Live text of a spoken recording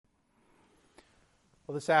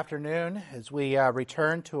Well, this afternoon, as we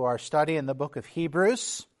return to our study in the book of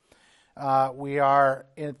Hebrews, we are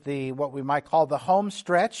in what we might call the home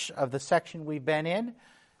stretch of the section we've been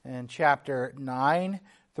in chapter 9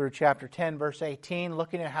 through chapter 10, verse 18,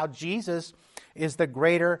 looking at how Jesus is the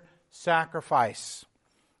greater sacrifice.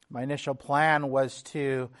 My initial plan was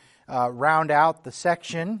to round out the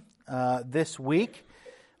section this week,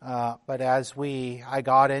 but as I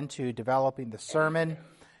got into developing the sermon,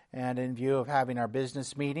 and in view of having our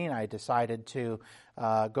business meeting, I decided to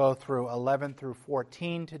go through 11 through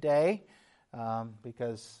 14 today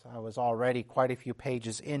because I was already quite a few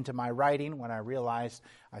pages into my writing when I realized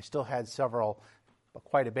I still had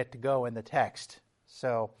quite a bit to go in the text.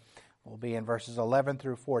 So we'll be in verses 11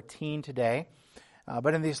 through 14 today.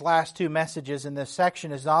 But in these last two messages in this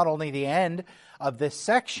section is not only the end of this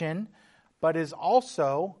section, but is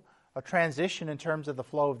also a transition in terms of the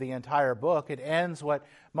flow of the entire book. It ends what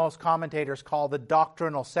most commentators call the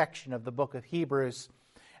doctrinal section of the book of Hebrews,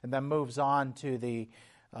 and then moves on to the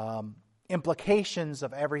implications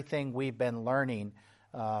of everything we've been learning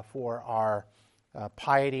for our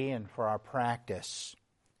piety and for our practice,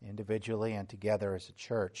 individually and together as a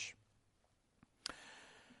church.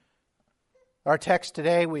 Our text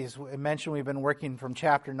today, we mentioned we've been working from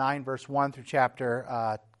chapter 9, verse 1 through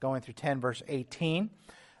going through 10, verse 18.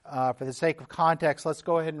 For the sake of context, let's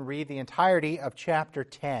go ahead and read the entirety of chapter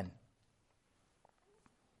 10.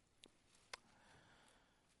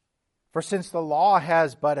 For since the law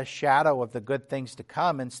has but a shadow of the good things to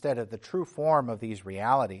come instead of the true form of these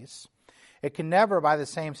realities, it can never, by the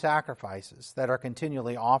same sacrifices that are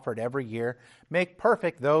continually offered every year, make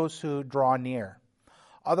perfect those who draw near.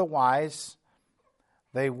 Otherwise,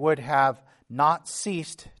 they would have not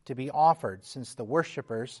ceased to be offered, since the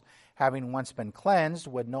worshippers, having once been cleansed,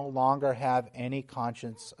 would no longer have any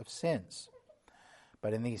conscience of sins.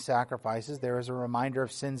 But in these sacrifices there is a reminder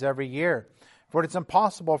of sins every year, for it is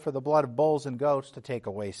impossible for the blood of bulls and goats to take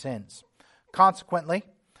away sins. Consequently,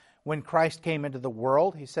 when Christ came into the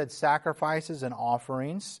world, he said, "Sacrifices and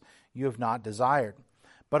offerings you have not desired,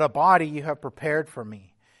 but a body you have prepared for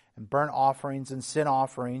me, and burnt offerings and sin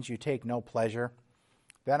offerings you take no pleasure."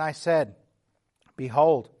 Then I said,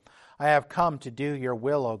 "Behold, I have come to do your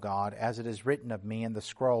will, O God, as it is written of me in the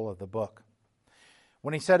scroll of the book."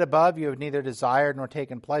 When he said above, "You have neither desired nor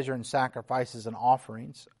taken pleasure in sacrifices and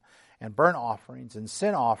offerings, and burnt offerings and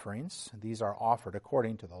sin offerings," these are offered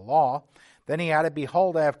according to the law, then he added,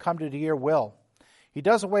 "Behold, I have come to do your will." He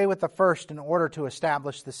does away with the first in order to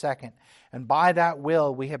establish the second. And by that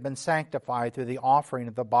will we have been sanctified through the offering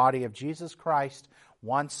of the body of Jesus Christ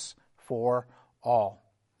once for all.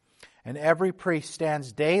 And every priest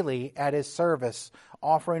stands daily at his service,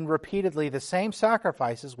 offering repeatedly the same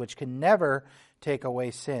sacrifices which can never take away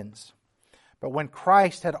sins. But when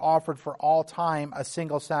Christ had offered for all time a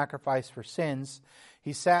single sacrifice for sins,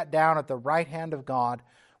 he sat down at the right hand of God,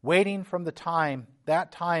 waiting from that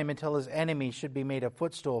time until his enemies should be made a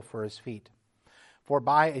footstool for his feet. For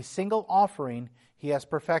by a single offering he has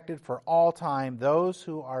perfected for all time those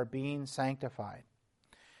who are being sanctified.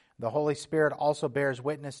 The Holy Spirit also bears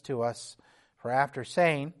witness to us, for after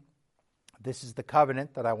saying, "This is the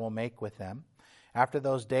covenant that I will make with them after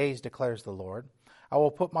those days, declares the Lord, I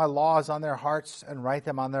will put my laws on their hearts and write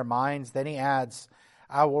them on their minds." Then he adds,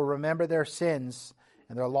 "I will remember their sins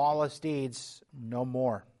and their lawless deeds no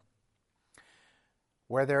more."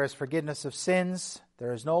 Where there is forgiveness of sins,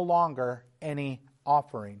 there is no longer any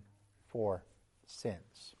offering for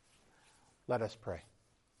sins. Let us pray.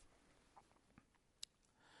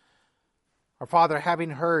 Our Father,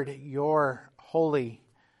 having heard your holy,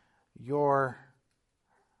 your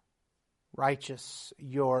righteous,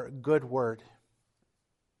 your good word,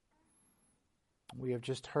 we have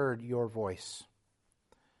just heard your voice.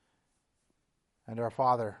 And our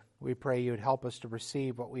Father, we pray you would help us to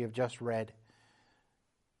receive what we have just read,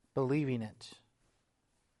 believing it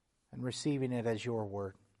and receiving it as your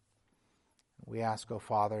word. We ask, O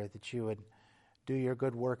Father, that you would do your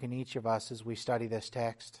good work in each of us as we study this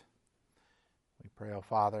text. We pray, O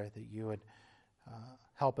Father, that you would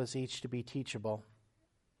help us each to be teachable.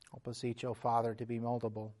 Help us each, O Father, to be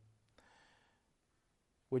moldable.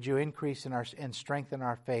 Would you increase and strengthen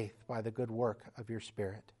our faith by the good work of your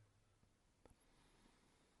Spirit?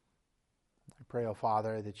 I pray, O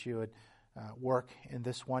Father, that you would work in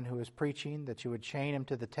this one who is preaching, that you would chain him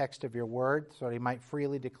to the text of your word so that he might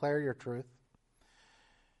freely declare your truth,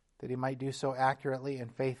 that he might do so accurately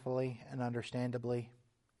and faithfully and understandably,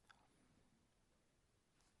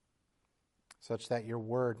 such that your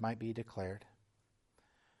word might be declared.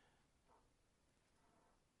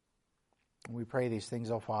 We pray these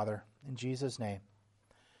things, O Father, in Jesus' name.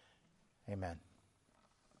 Amen.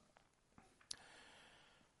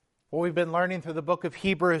 Well, we've been learning through the book of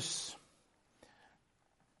Hebrews.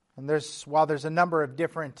 And while there's a number of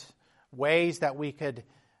different ways that we could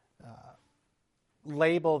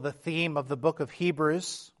label the theme of the book of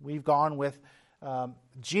Hebrews, we've gone with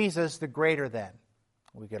Jesus the greater than.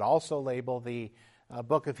 We could also label the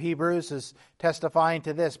book of Hebrews as testifying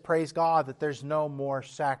to this, praise God, that there's no more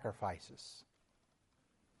sacrifices.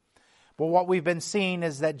 But what we've been seeing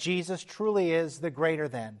is that Jesus truly is the greater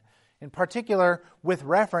than, in particular with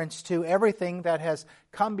reference to everything that has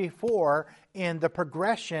come before in the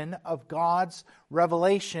progression of God's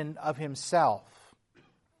revelation of Himself.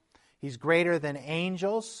 He's greater than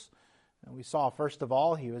angels. And we saw, first of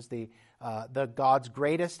all, He was the God's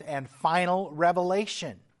greatest and final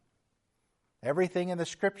revelation. Everything in the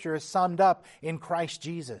Scripture is summed up in Christ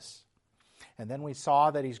Jesus. And then we saw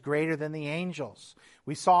that He's greater than the angels.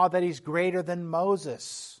 We saw that He's greater than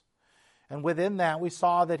Moses. And within that, we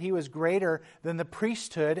saw that He was greater than the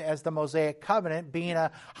priesthood as the Mosaic covenant, being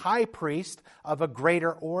a high priest of a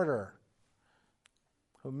greater order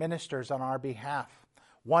who ministers on our behalf.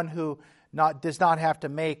 One who does not have to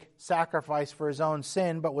make sacrifice for His own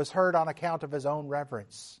sin, but was heard on account of His own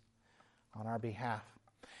reverence on our behalf.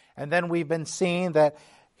 And then we've been seeing that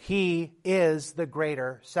He is the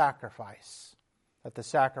greater sacrifice, that the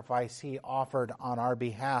sacrifice He offered on our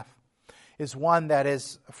behalf is one that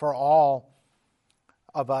is for all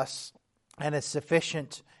of us and is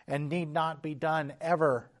sufficient and need not be done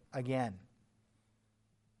ever again.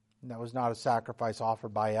 And that was not a sacrifice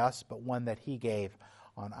offered by us, but one that He gave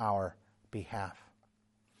on our behalf.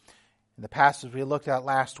 In the passage we looked at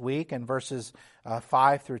last week in verses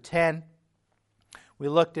 5 through 10, we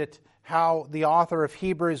looked at how the author of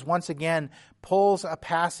Hebrews once again pulls a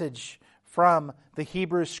passage from the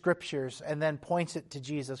Hebrew Scriptures and then points it to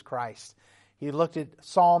Jesus Christ. He looked at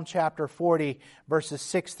Psalm chapter 40, verses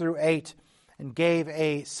 6 through 8, and gave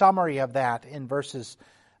a summary of that in verses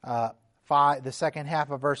 5, the second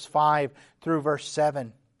half of verse 5 through verse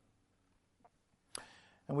 7.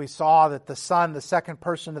 And we saw that the Son, the second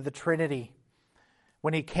person of the Trinity,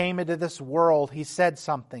 when He came into this world, He said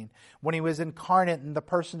something. When He was incarnate in the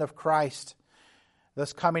person of Christ,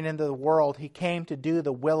 thus coming into the world, He came to do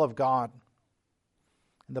the will of God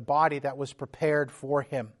in the body that was prepared for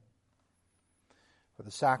Him. For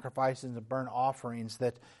the sacrifices and burnt offerings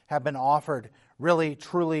that have been offered really,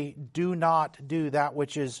 truly do not do that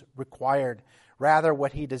which is required. Rather,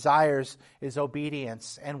 what He desires is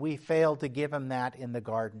obedience, and we failed to give Him that in the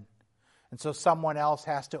garden. And so someone else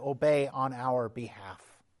has to obey on our behalf.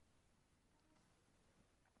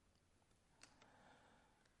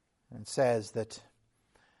 And it says that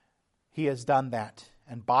He has done that.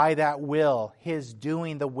 And by that will, His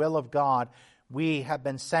doing the will of God, we have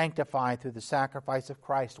been sanctified through the sacrifice of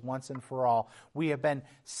Christ once and for all. We have been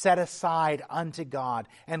set aside unto God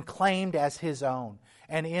and claimed as His own.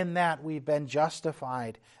 And in that we've been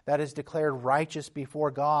justified. That is declared righteous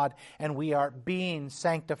before God. And we are being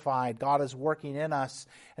sanctified. God is working in us.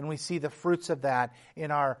 And we see the fruits of that in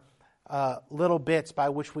our little bits by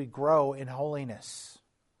which we grow in holiness.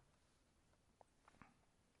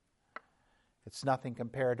 It's nothing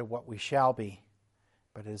compared to what we shall be,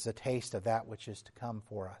 but it is a taste of that which is to come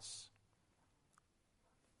for us.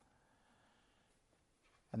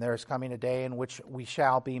 And there is coming a day in which we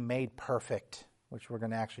shall be made perfect, which we're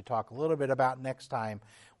going to actually talk a little bit about next time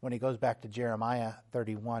when he goes back to Jeremiah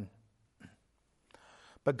 31.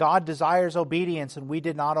 But God desires obedience, and we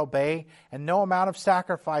did not obey, and no amount of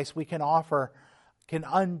sacrifice we can offer can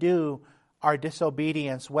undo our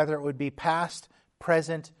disobedience, whether it would be past,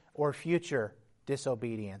 present, or future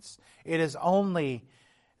disobedience. It is only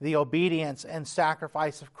the obedience and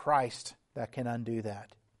sacrifice of Christ that can undo that.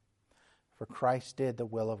 For Christ did the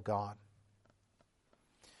will of God.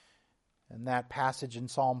 And that passage in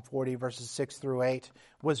Psalm 40, verses 6 through 8,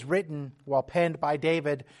 was written, while penned by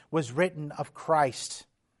David, was written of Christ.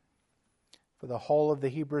 For the whole of the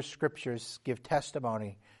Hebrew Scriptures give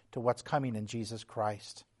testimony to what's coming in Jesus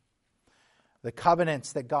Christ. The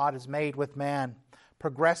covenants that God has made with man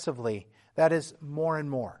progressively, that is more and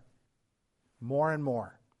more. More and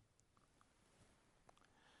more.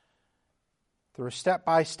 Through a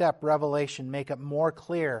step-by-step revelation, make it more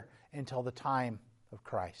clear until the time of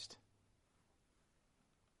Christ.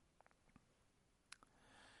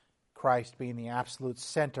 Christ being the absolute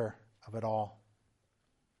center of it all.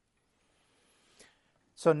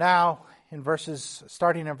 So now,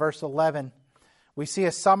 starting in verse 11, we see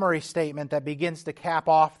a summary statement that begins to cap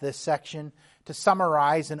off this section, to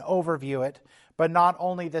summarize and overview it. But not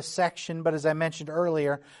only this section, but as I mentioned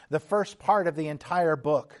earlier, the first part of the entire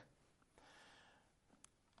book.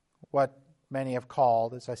 What many have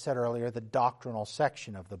called, as I said earlier, the doctrinal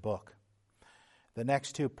section of the book. The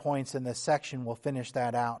next 2 points in this section will finish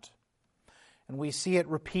that out. And we see it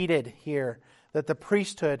repeated here, that the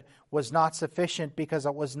priesthood was not sufficient because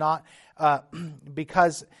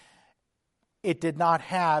it did not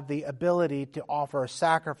have the ability to offer a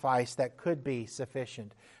sacrifice that could be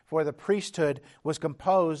sufficient. For the priesthood was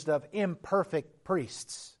composed of imperfect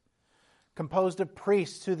priests, composed of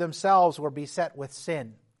priests who themselves were beset with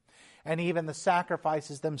sin. And even the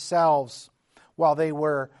sacrifices themselves, while they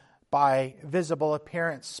were by visible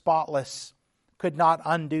appearance spotless, could not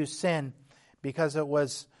undo sin, because it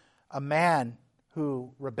was a man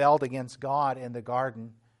who rebelled against God in the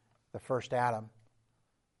garden, the first Adam.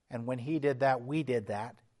 And when he did that, we did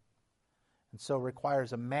that. And so it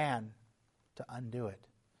requires a man to undo it.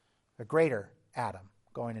 A greater Adam,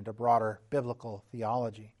 going into broader biblical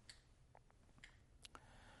theology.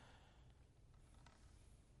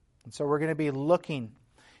 And so we're going to be looking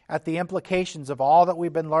at the implications of all that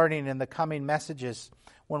we've been learning in the coming messages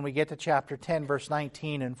when we get to chapter 10, verse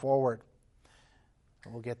 19 and forward.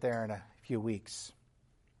 We'll get there in a few weeks.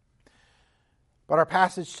 But our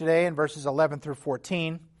passage today in verses 11 through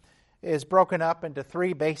 14 is broken up into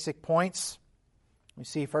 3 basic points. We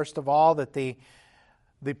see, first of all, that the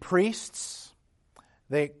priests,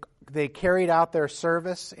 they carried out their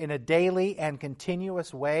service in a daily and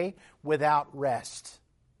continuous way without rest.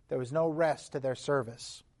 There was no rest to their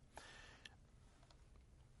service.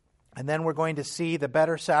 And then we're going to see the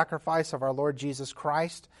better sacrifice of our Lord Jesus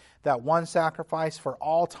Christ, that one sacrifice for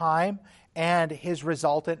all time, and His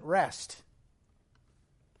resultant rest.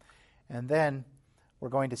 And then we're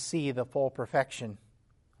going to see the full perfection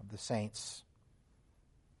of the saints.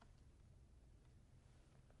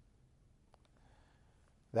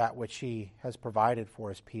 That which He has provided for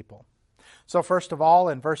His people. So first of all,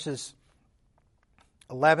 in verse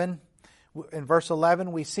 11,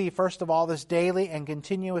 we see, first of all, this daily and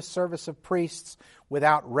continuous service of priests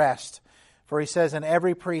without rest. For he says, and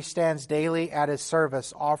every priest stands daily at his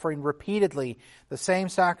service, offering repeatedly the same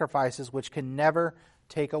sacrifices which can never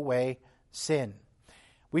take away sin.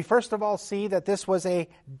 We first of all see that this was a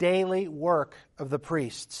daily work of the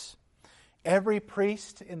priests. Every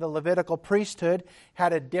priest in the Levitical priesthood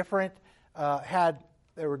had a different, there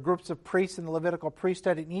were groups of priests in the Levitical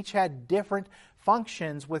priesthood, and each had different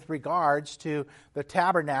functions with regards to the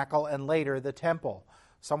tabernacle and later the temple.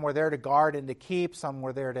 Some were there to guard and to keep. Some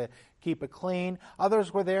were there to keep it clean.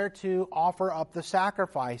 Others were there to offer up the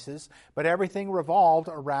sacrifices. But everything revolved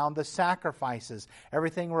around the sacrifices.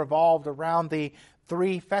 Everything revolved around the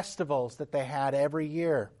 3 festivals that they had every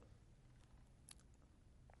year.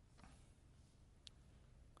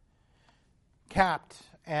 Capped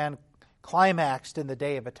and climaxed in the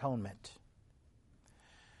Day of Atonement.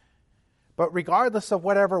 But regardless of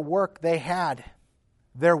whatever work they had,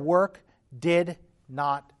 their work did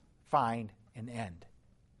not find an end.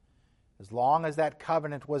 As long as that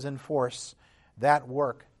covenant was in force, that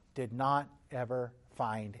work did not ever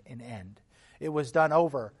find an end. It was done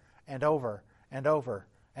over and over and over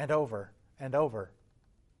and over and over,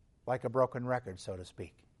 like a broken record, so to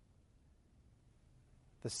speak.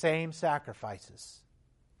 The same sacrifices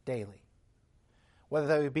daily. Whether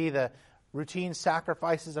they would be the routine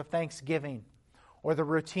sacrifices of thanksgiving, or the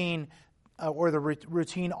routine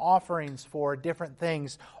offerings for different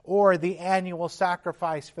things, or the annual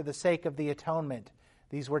sacrifice for the sake of the atonement.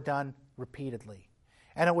 These were done repeatedly.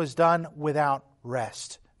 And it was done without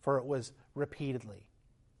rest, for it was repeatedly.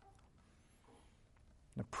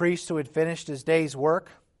 The priest who had finished his day's work,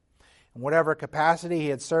 in whatever capacity he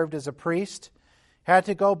had served as a priest, had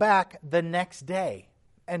to go back the next day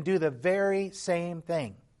and do the very same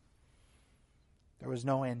thing. There was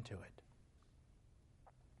no end to it.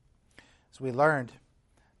 As we learned,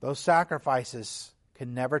 those sacrifices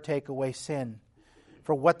can never take away sin,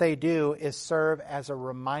 for what they do is serve as a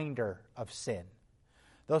reminder of sin.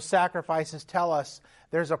 Those sacrifices tell us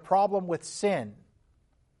there's a problem with sin,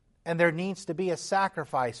 and there needs to be a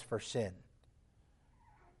sacrifice for sin.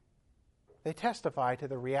 They testify to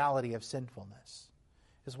the reality of sinfulness,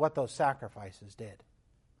 is what those sacrifices did.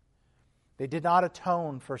 They did not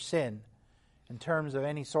atone for sin in terms of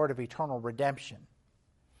any sort of eternal redemption.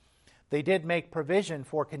 They did make provision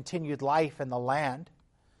for continued life in the land.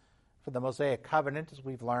 For the Mosaic covenant, as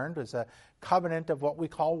we've learned, was a covenant of what we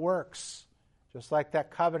call works. Just like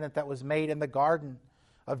that covenant that was made in the garden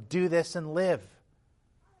of do this and live.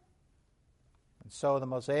 And so the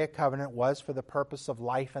Mosaic covenant was for the purpose of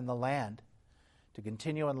life in the land. To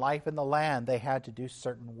continue in life in the land, they had to do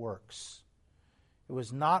certain works. It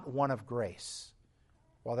was not one of grace,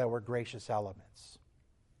 while there were gracious elements.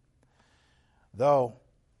 Though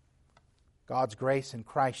God's grace in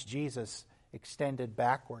Christ Jesus extended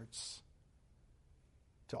backwards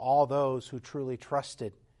to all those who truly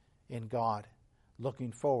trusted in God,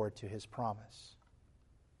 looking forward to His promise.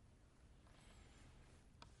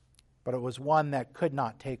 But it was one that could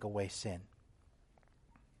not take away sin.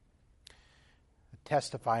 It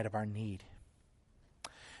testified of our need.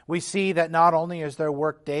 We see that not only is there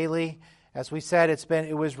work daily, as we said,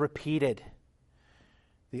 it was repeated.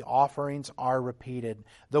 The offerings are repeated.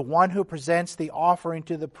 The one who presents the offering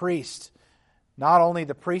to the priest, not only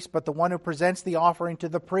the priest, but the one who presents the offering to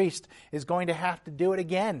the priest is going to have to do it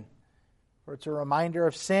again, for it's a reminder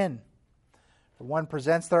of sin. The one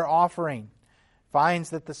presents their offering,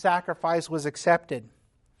 finds that the sacrifice was accepted,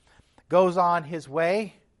 goes on his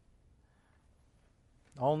way,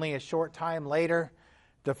 only a short time later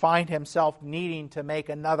to find himself needing to make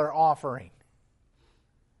another offering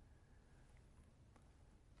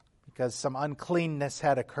because some uncleanness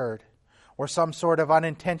had occurred or some sort of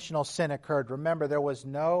unintentional sin occurred. Remember, there was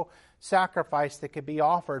no sacrifice that could be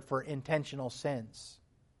offered for intentional sins.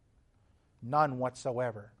 None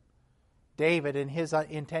whatsoever. David, in his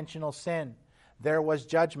intentional sin, there was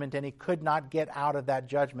judgment, and he could not get out of that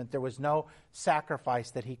judgment. There was no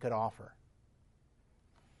sacrifice that he could offer.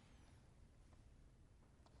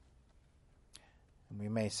 And we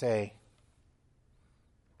may say,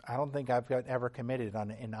 I don't think I've ever committed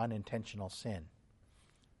an unintentional sin.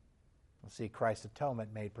 We'll see Christ's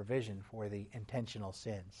atonement made provision for the intentional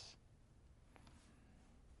sins.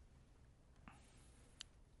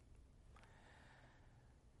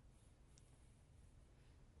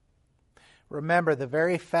 Remember, the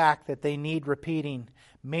very fact that they need repeating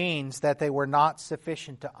means that they were not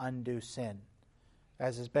sufficient to undo sin,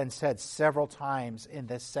 as has been said several times in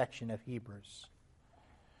this section of Hebrews.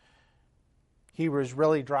 Hebrews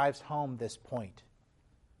really drives home this point,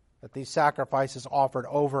 that these sacrifices offered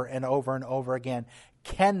over and over and over again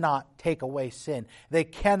cannot take away sin. They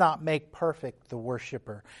cannot make perfect the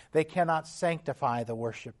worshiper. They cannot sanctify the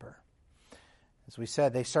worshiper. As we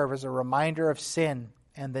said, they serve as a reminder of sin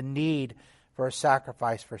and the need for a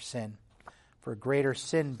sacrifice for sin, for a greater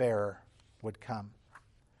sin bearer would come.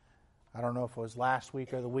 I don't know if it was last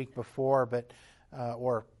week or the week before, but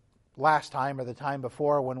or last time or the time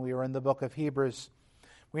before when we were in the book of Hebrews,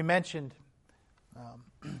 we mentioned,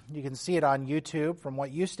 you can see it on YouTube from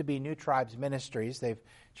what used to be New Tribes Ministries. They've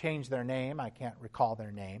changed their name. I can't recall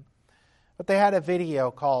their name. But they had a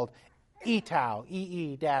video called ETAW,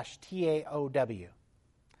 E-E-T-A-O-W.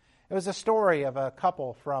 It was a story of a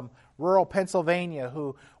couple from rural Pennsylvania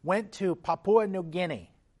who went to Papua New Guinea.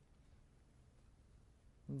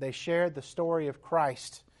 They shared the story of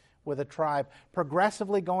Christ with a tribe,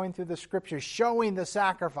 progressively going through the Scriptures, showing the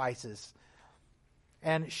sacrifices,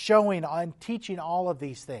 and showing and teaching all of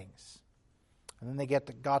these things. And then they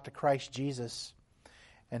got to Christ Jesus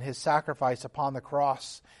and His sacrifice upon the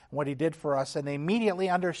cross and what He did for us, and they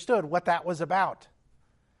immediately understood what that was about,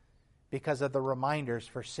 because of the reminders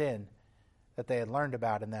for sin that they had learned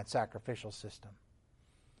about in that sacrificial system.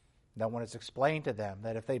 Then when it's explained to them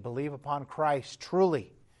that if they believe upon Christ,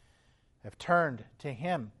 truly have turned to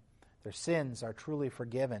Him, their sins are truly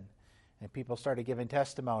forgiven. And people started giving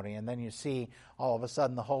testimony, and then you see all of a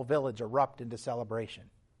sudden the whole village erupt into celebration.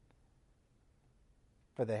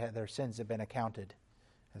 For their sins have been accounted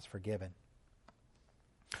as forgiven.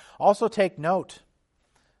 Also take note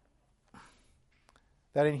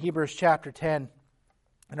that in Hebrews chapter 10,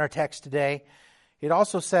 in our text today, it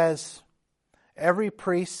also says, every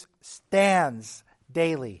priest stands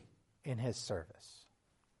daily in his service.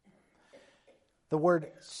 The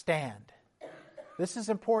word stand. This is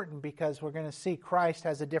important because we're going to see Christ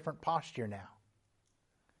has a different posture now.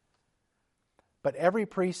 But every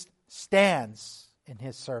priest stands in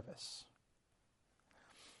his service.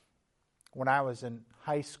 When I was in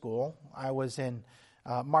high school, I was in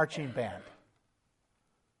marching band.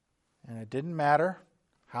 And it didn't matter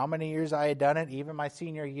how many years I had done it, even my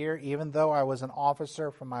senior year, even though I was an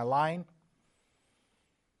officer from my line.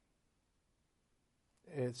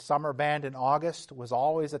 Summer band in August was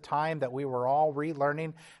always a time that we were all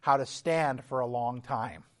relearning how to stand for a long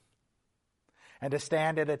time and to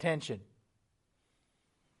stand at attention.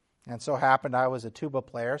 And so happened I was a tuba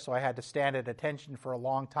player, so I had to stand at attention for a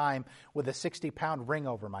long time with a 60-pound ring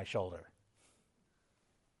over my shoulder.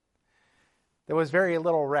 There was very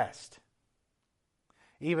little rest.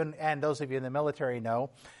 And those of you in the military know,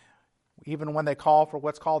 even when they call for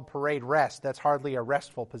what's called parade rest, that's hardly a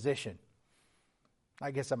restful position. I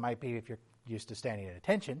guess it might be if you're used to standing at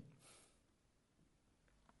attention.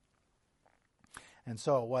 And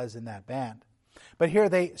so it was in that band. But here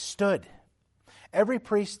they stood. Every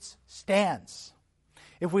priest stands.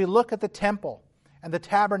 If we look at the temple and the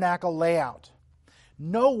tabernacle layout,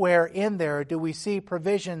 nowhere in there do we see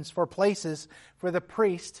provisions for places for the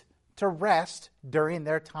priest to rest during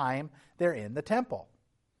their time they're in the temple.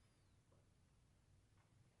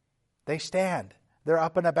 They stand. They're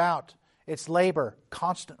up and about. It's labor,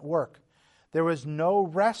 constant work. There was no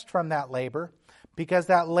rest from that labor because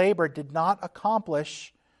that labor did not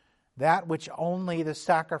accomplish that which only the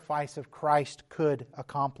sacrifice of Christ could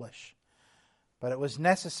accomplish. But it was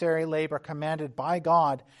necessary labor commanded by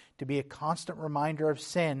God to be a constant reminder of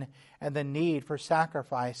sin and the need for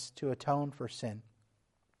sacrifice to atone for sin.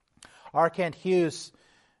 R. Kent Hughes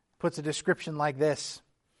puts a description like this: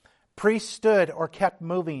 priests stood or kept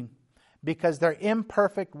moving because their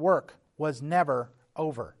imperfect work was never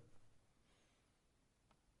over.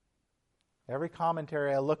 Every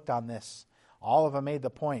commentary I looked on this, all of them made the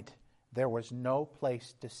point, there was no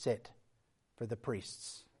place to sit for the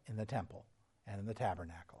priests in the temple and in the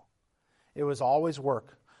tabernacle. It was always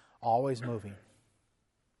work, always moving.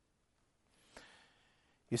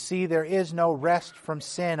 You see, there is no rest from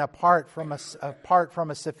sin apart from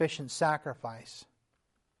a sufficient sacrifice.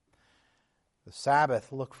 The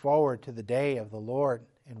Sabbath looked forward to the day of the Lord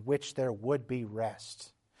in which there would be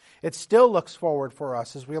rest. It still looks forward for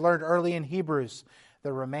us. As we learned early in Hebrews,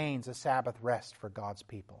 there remains a Sabbath rest for God's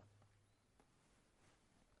people.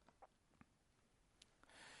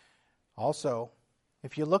 Also,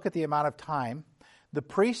 if you look at the amount of time, the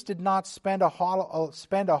priest did not spend a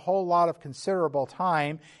whole lot of considerable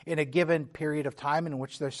time in a given period of time in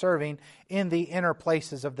which they're serving in the inner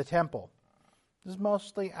places of the temple. This is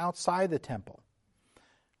mostly outside the temple.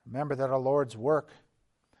 Remember that our Lord's work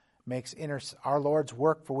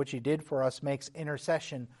for which He did for us makes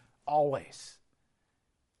intercession always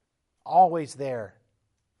there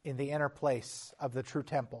in the inner place of the true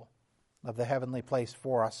temple, of the heavenly place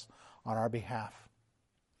for us on our behalf.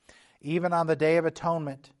 Even on the Day of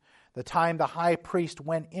Atonement, the time the high priest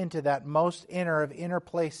went into that most inner of inner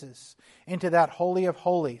places, into that Holy of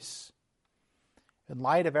Holies, in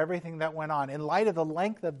light of everything that went on, in light of the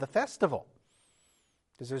length of the festival.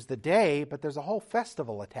 Because there's the day, but there's a whole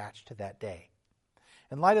festival attached to that day.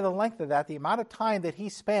 In light of the length of that, the amount of time that he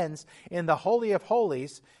spends in the Holy of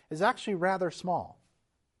Holies is actually rather small.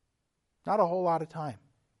 Not a whole lot of time.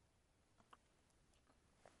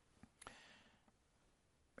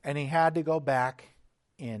 And he had to go back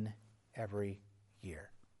in every year,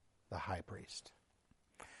 the high priest.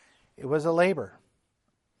 It was a labor.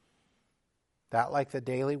 That, like the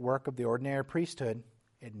daily work of the ordinary priesthood,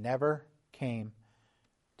 it never came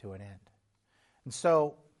to an end. And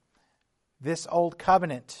so, this old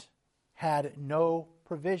covenant had no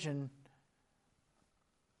provision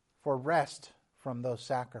for rest from those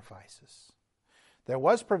sacrifices. There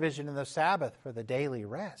was provision in the Sabbath for the daily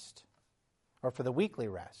rest, or for the weekly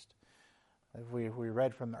rest. If we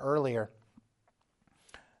read from earlier,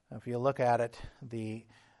 if you look at it, the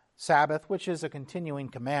Sabbath, which is a continuing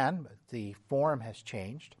command, but the form has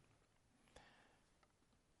changed.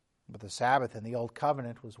 But the Sabbath in the Old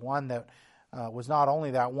Covenant was one that was not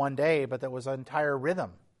only that one day, but that was an entire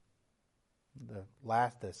rhythm.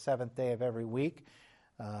 The seventh day of every week,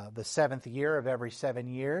 the seventh year of every 7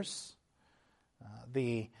 years,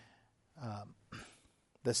 the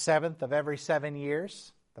seventh of every 7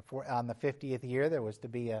 years. On the 50th year, there was to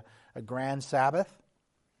be a grand Sabbath.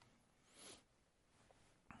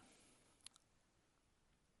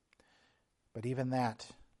 But even that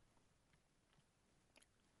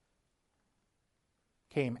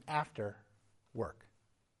came after work.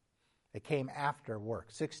 It came after work.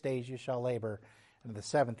 6 days you shall labor, and the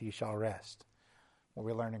seventh you shall rest. What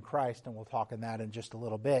we learn in Christ, and we'll talk in that in just a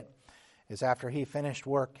little bit, is after he finished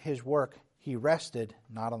his work, he rested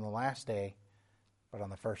not on the last day, but on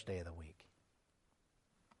the first day of the week.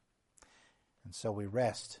 And so we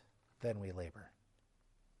rest, then we labor.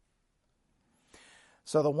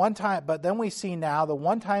 So but then we see now the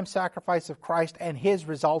one-time sacrifice of Christ and his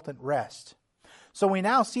resultant rest. So we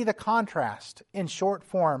now see the contrast in short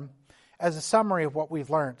form as a summary of what we've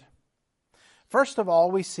learned. First of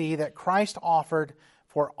all, we see that Christ offered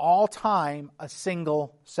for all time a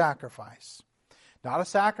single sacrifice. Not a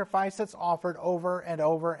sacrifice that's offered over and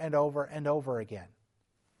over and over and over again.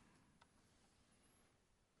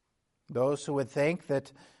 Those who would think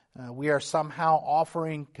that we are somehow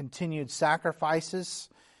offering continued sacrifices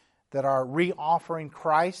that are re-offering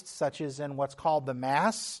Christ, such as in what's called the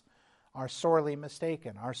Mass, are sorely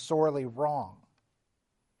mistaken, are sorely wrong.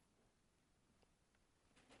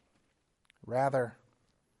 Rather,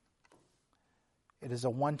 it is a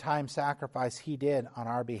one-time sacrifice he did on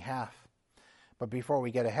our behalf. But before we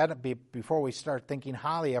get ahead, before we start thinking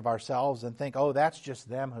highly of ourselves and think, oh, that's just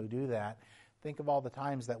them who do that, think of all the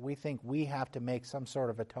times that we think we have to make some sort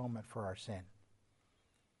of atonement for our sin.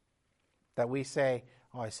 That we say,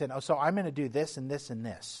 oh, I sinned. Oh, so I'm going to do this and this and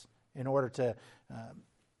this in order to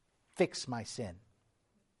fix my sin,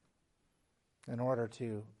 in order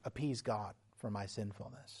to appease God for my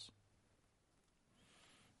sinfulness.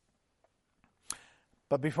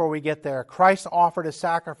 But before we get there, Christ offered a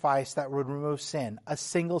sacrifice that would remove sin, a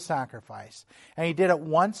single sacrifice. And he did it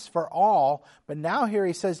once for all, but now here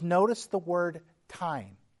he says, notice the word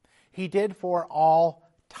time. He did for all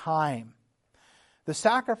time. The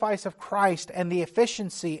sacrifice of Christ and the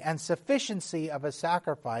efficiency and sufficiency of a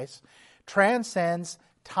sacrifice transcends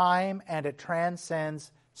time and it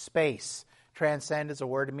transcends space. Transcend is a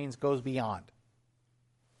word that means goes beyond.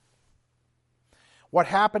 What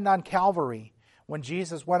happened on Calvary when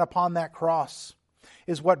Jesus went upon that cross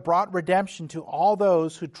is what brought redemption to all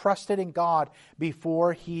those who trusted in God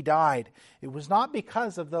before he died. It was not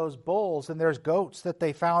because of those bulls and those goats that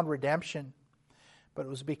they found redemption, but it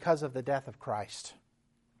was because of the death of Christ.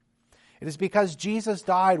 It is because Jesus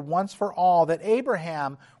died once for all that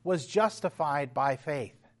Abraham was justified by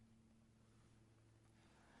faith,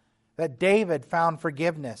 that David found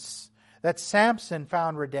forgiveness, that Samson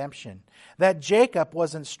found redemption, that Jacob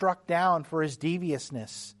wasn't struck down for his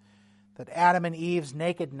deviousness, that Adam and Eve's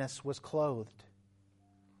nakedness was clothed,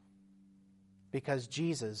 because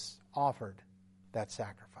Jesus offered that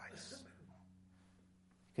sacrifice.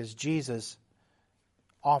 Because Jesus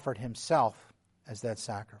offered himself as that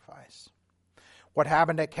sacrifice. What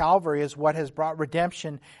happened at Calvary is what has brought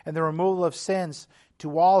redemption and the removal of sins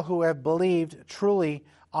to all who have believed truly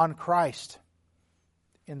on Christ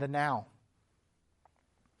in the now.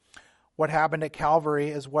 What happened at Calvary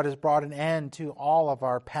is what has brought an end to all of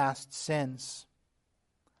our past sins.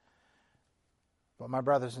 But my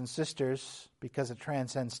brothers and sisters, because it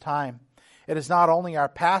transcends time, it is not only our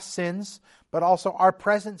past sins, but also our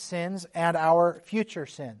present sins and our future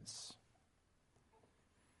sins.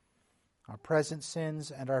 Our present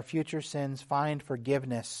sins and our future sins find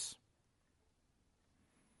forgiveness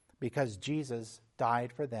because Jesus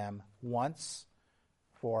died for them once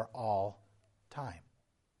for all time.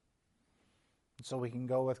 And so we can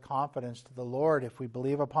go with confidence to the Lord if we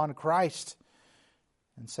believe upon Christ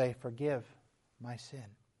and say, forgive my sin.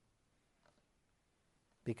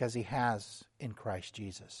 Because he has in Christ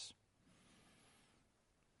Jesus.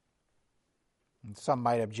 And some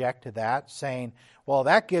might object to that, saying, well,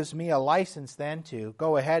 that gives me a license then to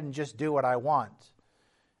go ahead and just do what I want.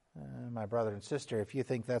 My brother and sister, if you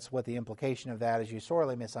think that's what the implication of that is, you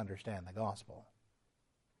sorely misunderstand the gospel.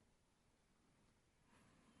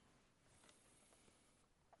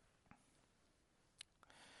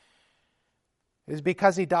 It is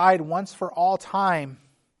because he died once for all time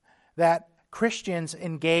that Christians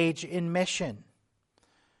engage in mission.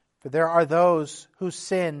 For there are those whose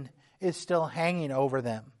sin is still hanging over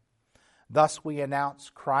them. Thus we announce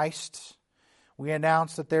Christ. We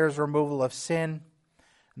announce that there is removal of sin,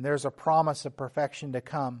 and there's a promise of perfection to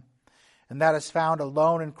come. And that is found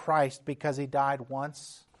alone in Christ because he died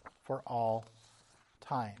once for all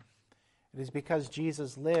time. It is because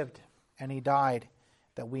Jesus lived and he died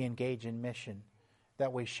that we engage in mission,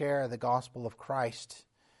 that we share the gospel of Christ.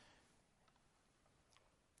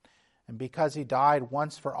 And because he died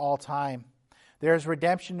once for all time, there is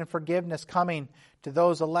redemption and forgiveness coming to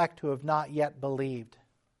those elect who have not yet believed,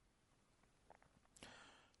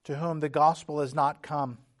 to whom the gospel has not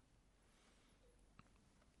come,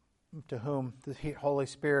 to whom the Holy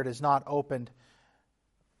Spirit has not opened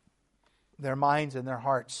their minds and their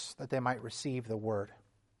hearts that they might receive the word.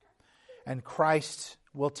 And Christ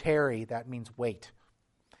will tarry, that means wait,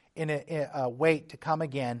 in a wait to come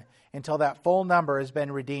again until that full number has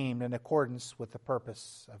been redeemed in accordance with the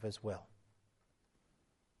purpose of his will.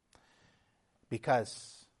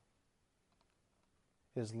 Because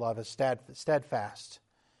his love is steadfast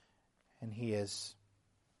and he is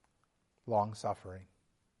long-suffering.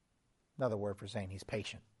 Another word for saying he's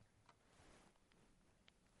patient.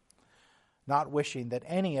 Not wishing that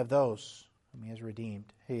any of those whom he has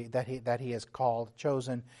redeemed, that he has called,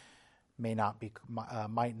 chosen, might not be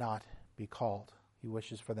called. He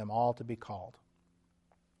wishes for them all to be called.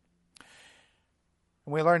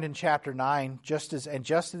 And we learned in chapter 9, just as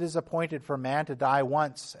it is appointed for man to die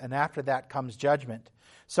once, and after that comes judgment,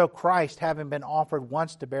 so Christ, having been offered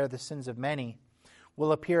once to bear the sins of many,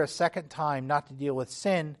 will appear a second time, not to deal with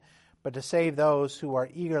sin, but to save those who are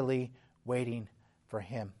eagerly waiting for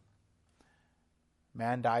him.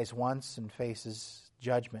 Man dies once and faces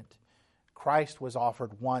judgment. Christ was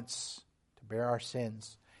offered once to bear our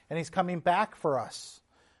sins, And he's coming back for us,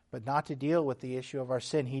 but not to deal with the issue of our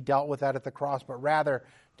sin. He dealt with that at the cross, but rather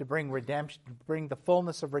to bring redemption, bring the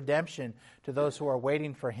fullness of redemption to those who are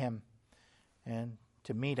waiting for him, and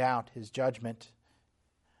to mete out his judgment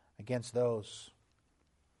against those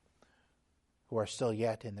who are still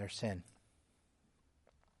yet in their sin.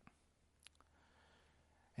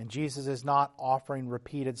 And Jesus is not offering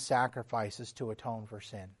repeated sacrifices to atone for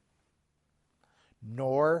sin,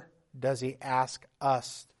 nor does he ask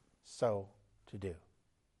us so to do.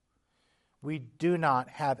 We do not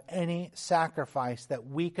have any sacrifice that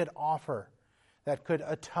we could offer that could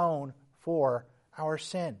atone for our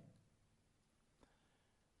sin.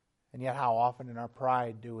 And yet how often in our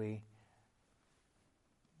pride do we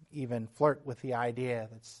even flirt with the idea,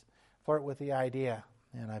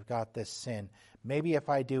 and I've got this sin. Maybe if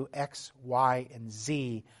I do X, Y, and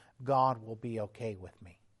Z, God will be okay with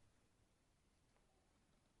me.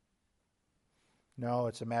 No,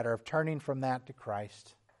 it's a matter of turning from that to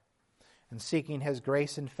Christ and seeking his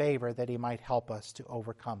grace and favor that he might help us to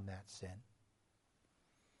overcome that sin.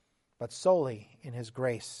 But solely in his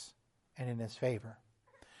grace and in his favor.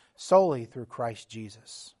 Solely through Christ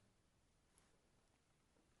Jesus.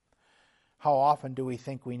 How often do we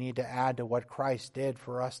think we need to add to what Christ did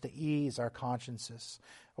for us to ease our consciences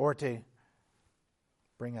or to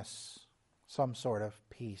bring us some sort of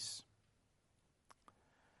peace?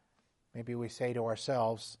 Maybe we say to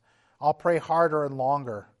ourselves, I'll pray harder and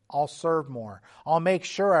longer. I'll serve more. I'll make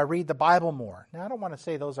sure I read the Bible more. Now, I don't want to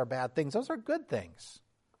say those are bad things. Those are good things.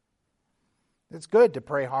 It's good to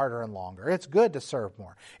pray harder and longer. It's good to serve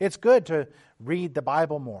more. It's good to read the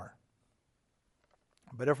Bible more.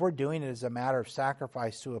 But if we're doing it as a matter of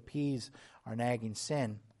sacrifice to appease our nagging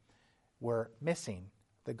sin, we're missing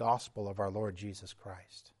the gospel of our Lord Jesus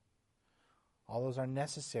Christ. All those are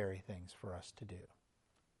necessary things for us to do.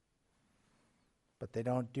 But they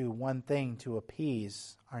don't do one thing to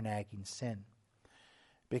appease our nagging sin.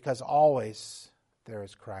 Because always there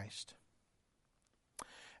is Christ.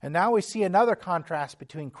 And now we see another contrast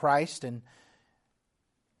between Christ and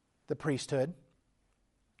the priesthood.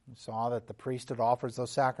 We saw that the priesthood offers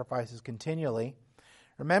those sacrifices continually.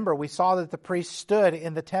 Remember, we saw that the priests stood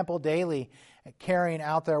in the temple daily carrying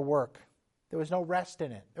out their work. There was no rest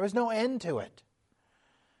in it. There was no end to it.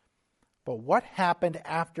 But what happened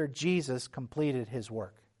after Jesus completed his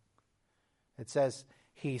work? It says,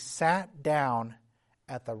 he sat down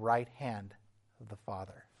at the right hand of the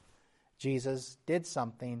Father. Jesus did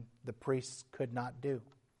something the priests could not do.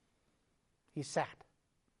 He sat.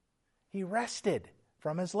 He rested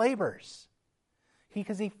from his labors.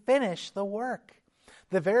 Because he finished the work.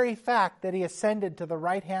 The very fact that he ascended to the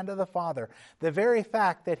right hand of the Father, the very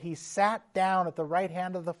fact that he sat down at the right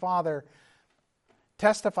hand of the Father,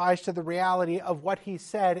 testifies to the reality of what he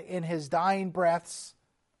said in his dying breaths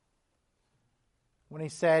when he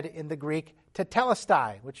said in the Greek,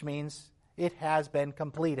 tetelestai, which means it has been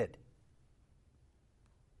completed.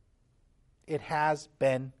 It has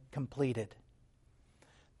been completed.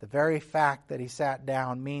 The very fact that he sat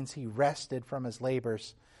down means he rested from his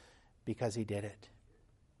labors because he did it.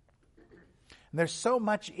 And there's so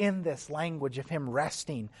much in this language of him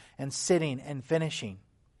resting and sitting and finishing.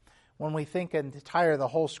 When we think and entire the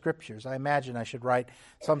whole Scriptures, I imagine I should write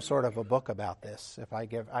some sort of a book about this.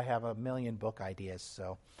 I have a million book ideas,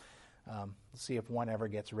 so we'll see if one ever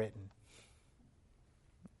gets written.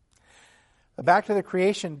 Back to the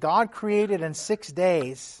creation, God created in 6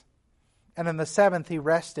 days, and on the seventh he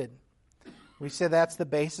rested. We say that's the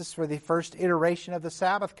basis for the first iteration of the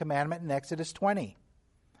Sabbath commandment in Exodus 20.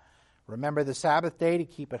 Remember the Sabbath day to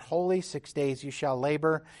keep it holy. 6 days you shall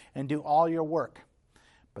labor and do all your work.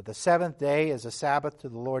 But the seventh day is a Sabbath to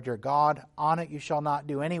the Lord your God. On it you shall not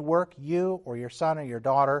do any work, you or your son or your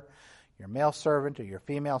daughter, your male servant or your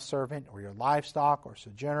female servant, or your livestock or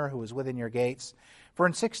sojourner who is within your gates. For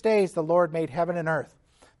in 6 days the Lord made heaven and earth,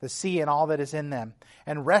 the sea and all that is in them,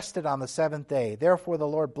 and rested on the seventh day. Therefore the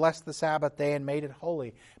Lord blessed the Sabbath day and made it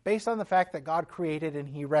holy, based on the fact that God created and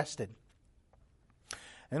he rested.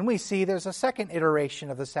 And we see there's a second iteration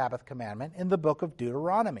of the Sabbath commandment in the book of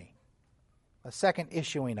Deuteronomy. A second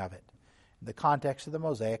issuing of it in the context of the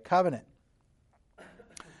Mosaic covenant.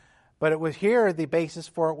 But it was here the basis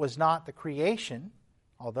for it was not the creation,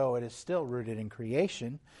 although it is still rooted in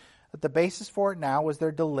creation, but the basis for it now was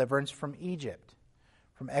their deliverance from Egypt.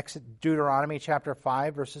 From Deuteronomy chapter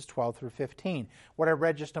 5, verses 12 through 15. What I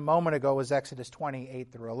read just a moment ago was Exodus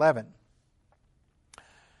 28 through 11.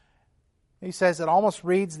 He says it almost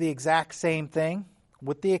reads the exact same thing,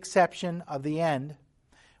 with the exception of the end,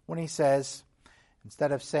 when he says,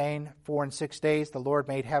 instead of saying, for in 6 days the Lord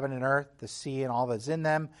made heaven and earth, the sea and all that's in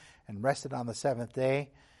them, and rested on the seventh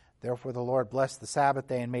day, Therefore the Lord blessed the Sabbath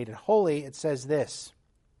day and made it holy. It says this,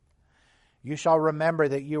 you shall remember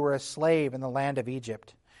that you were a slave in the land of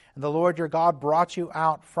Egypt, and the Lord your God brought you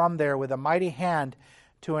out from there with a mighty hand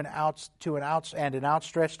and an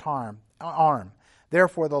outstretched arm.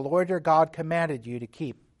 Therefore the Lord your God commanded you to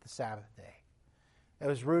keep the Sabbath day. It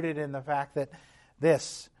was rooted in the fact that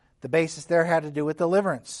the basis there had to do with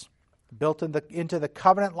deliverance. Built into the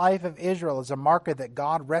covenant life of Israel as a marker that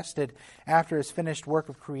God rested after his finished work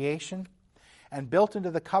of creation, and built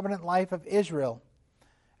into the covenant life of Israel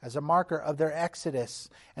as a marker of their exodus.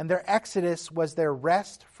 And their exodus was their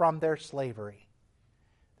rest from their slavery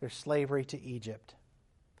to Egypt.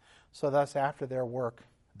 So thus, after their work,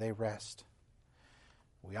 they rest.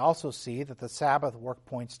 We also see that the Sabbath work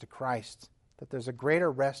points to Christ, that there's a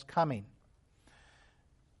greater rest coming.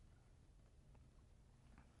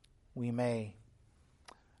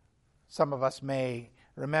 Some of us may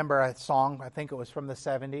remember a song, I think it was from the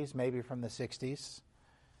 70s, maybe from the 60s.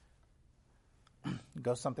 It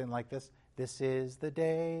goes something like this. This is the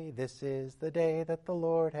day that the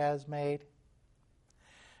Lord has made.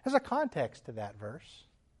 There's a context to that verse.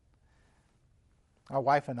 Our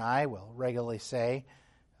wife and I will regularly say,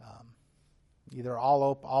 either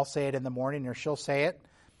I'll say it in the morning or she'll say it.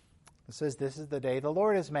 It says, this is the day the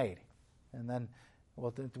Lord has made. And then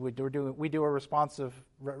we do a responsive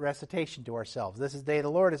recitation to ourselves. This is the day the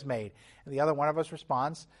Lord has made. And the other one of us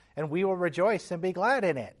responds, and we will rejoice and be glad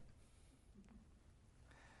in it.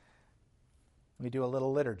 We do a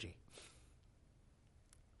little liturgy.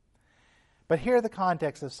 But hear the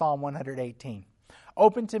context of Psalm 118.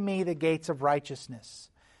 Open to me the gates of righteousness,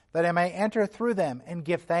 that I may enter through them and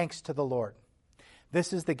give thanks to the Lord.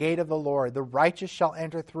 This is the gate of the Lord. The righteous shall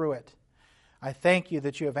enter through it. I thank you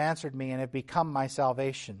that you have answered me and have become my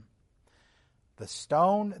salvation. The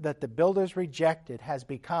stone that the builders rejected has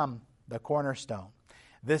become the cornerstone.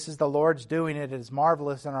 This is the Lord's doing. It is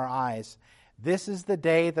marvelous in our eyes. This is the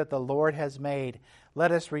day that the Lord has made.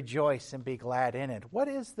 Let us rejoice and be glad in it. What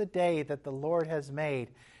is the day that the Lord has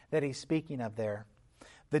made that he's speaking of there?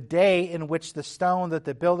 The day in which the stone that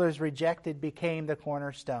the builders rejected became the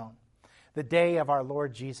cornerstone. The day of our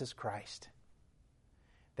Lord Jesus Christ.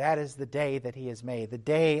 That is the day that he has made, the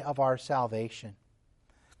day of our salvation.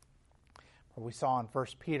 We saw in 1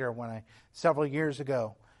 Peter several years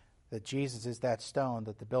ago that Jesus is that stone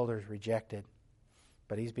that the builders rejected,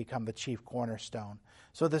 but he's become the chief cornerstone.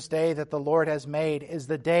 So this day that the Lord has made is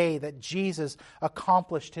the day that Jesus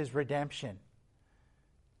accomplished his redemption.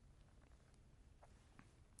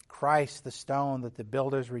 Christ, the stone that the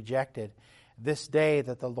builders rejected, this day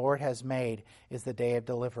that the Lord has made is the day of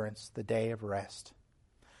deliverance, the day of rest.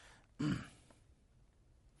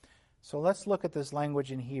 So let's look at this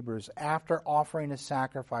language in Hebrews. After offering a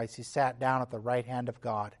sacrifice, he sat down at the right hand of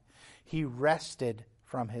God. He rested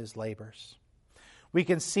from his labors. We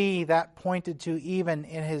can see that pointed to even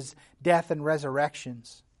in his death and resurrection.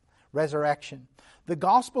 The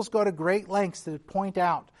Gospels go to great lengths to point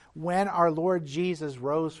out when our Lord Jesus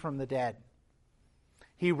rose from the dead.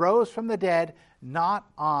 He rose from the dead not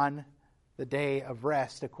on the day of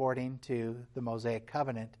rest according to the Mosaic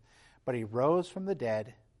covenant, but he rose from the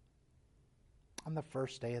dead on the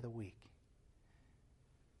first day of the week.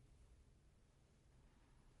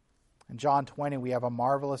 In John 20, we have a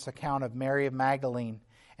marvelous account of Mary of Magdalene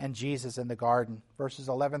and Jesus in the garden, verses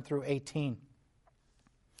 11 through 18.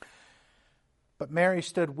 But Mary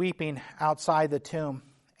stood weeping outside the tomb,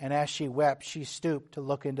 and as she wept, she stooped to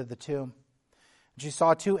look into the tomb. She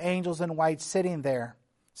saw two angels in white sitting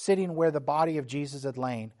where the body of Jesus had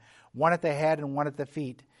lain, one at the head and one at the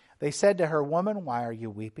feet. They said to her, "Woman, why are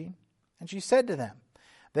you weeping?" And she said to them,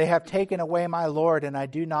 "They have taken away my Lord, and I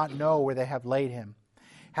do not know where they have laid him."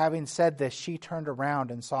 Having said this, she turned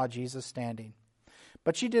around and saw Jesus standing.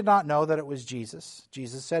 But she did not know that it was Jesus.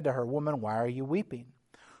 Jesus said to her, "Woman, why are you weeping?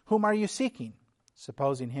 Whom are you seeking?"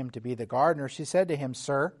 Supposing him to be the gardener, she said to him,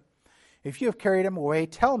 "Sir, if you have carried him away,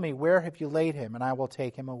 tell me where have you laid him, and I will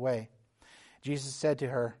take him away." Jesus said to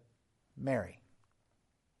her, "Mary."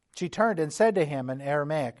 She turned and said to him in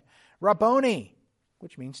Aramaic, "Rabboni,"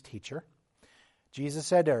 which means teacher. Jesus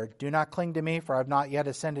said to her, "Do not cling to me, for I have not yet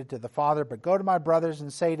ascended to the Father, but go to my brothers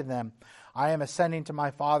and say to them, I am ascending to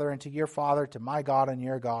my Father and to your Father, to my God and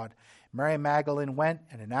your God." Mary Magdalene went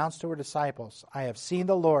and announced to her disciples, "I have seen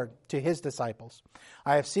the Lord," to his disciples,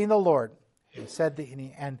 "I have seen the Lord,"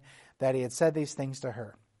 and that he had said these things to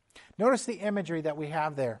her. Notice the imagery that we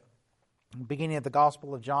have there. The beginning of the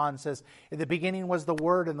Gospel of John says, "In the beginning was the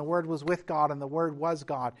Word, and the Word was with God, and the Word was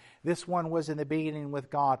God." This one was in the beginning with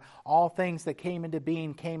God. All things that came into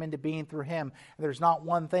being through him. And there's not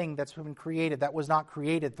one thing that's been created that was not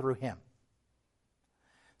created through him.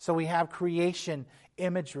 So we have creation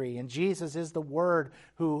imagery, and Jesus is the Word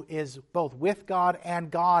who is both with God and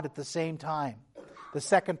God at the same time. The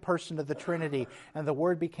second person of the Trinity, and the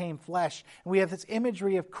Word became flesh. And we have this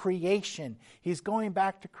imagery of creation. He's going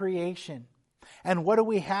back to creation. And what do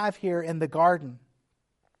we have here in the garden?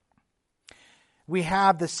 We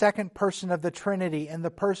have the second person of the Trinity in the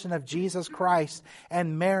person of Jesus Christ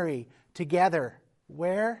and Mary together.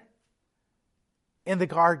 Where? In the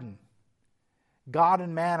garden. God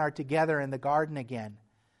and man are together in the garden again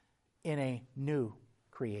in a new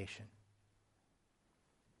creation.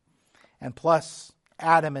 And plus,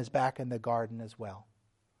 Adam is back in the garden as well.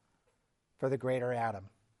 For the greater Adam,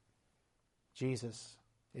 Jesus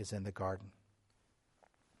is in the garden.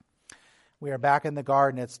 We are back in the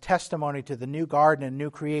garden. It's testimony to the new garden and new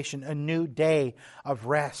creation, a new day of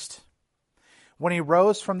rest. When he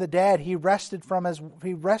rose from the dead, he rested from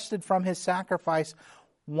his sacrifice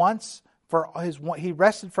once for his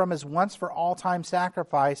once for all time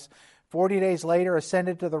sacrifice. 40 days later,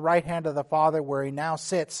 ascended to the right hand of the Father, where he now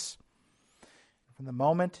sits. From the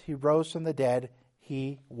moment he rose from the dead,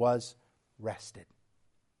 he was rested.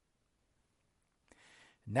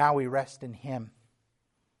 Now we rest in him.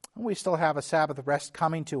 We still have a Sabbath rest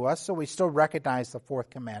coming to us, so we still recognize the fourth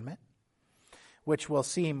commandment, which we'll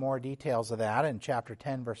see more details of that in chapter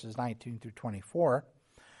 10, verses 19 through 24.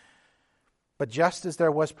 But just as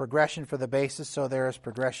there was progression for the basis, so there is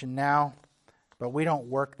progression now. But we don't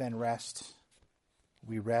work then rest.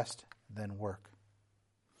 We rest then work.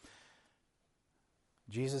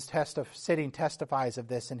 Jesus sitting testifies of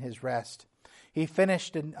this in his rest. He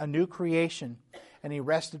finished a new creation, and he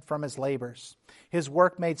rested from his labors. His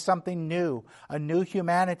work made something new, a new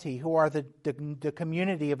humanity, who are the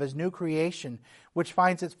community of his new creation, which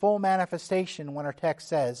finds its full manifestation when our text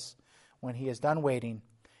says, when he is done waiting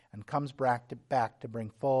and comes back to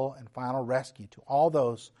bring full and final rescue to all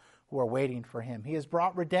those who are waiting for him. He has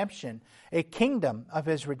brought redemption, a kingdom of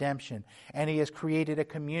his redemption, and he has created a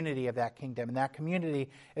community of that kingdom. And that community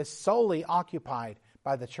is solely occupied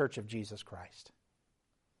by the Church of Jesus Christ.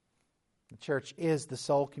 The church is the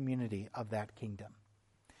sole community of that kingdom.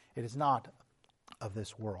 It is not of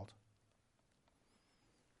this world.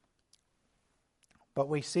 But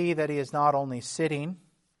we see that he is not only sitting,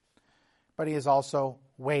 but he is also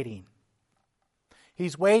waiting.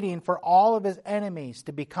 He's waiting for all of his enemies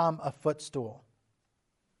to become a footstool.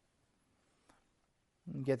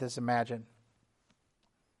 Get this, imagine.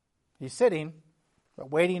 He's sitting, but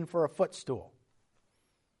waiting for a footstool.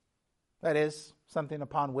 That is, something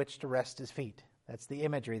upon which to rest his feet. That's the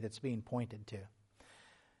imagery that's being pointed to.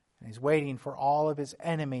 And he's waiting for all of his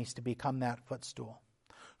enemies to become that footstool.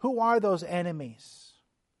 Who are those enemies?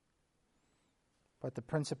 But the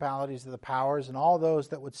principalities of the powers and all those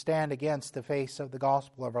that would stand against the face of the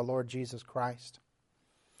gospel of our Lord Jesus Christ.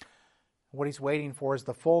 What he's waiting for is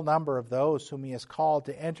the full number of those whom he has called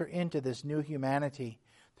to enter into this new humanity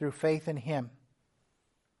through faith in him.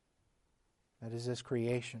 That is his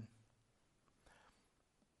creation.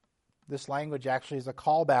 This language actually is a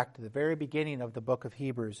callback to the very beginning of the book of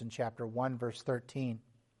Hebrews in chapter 1, verse 13,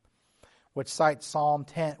 which cites Psalm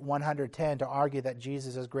 110 to argue that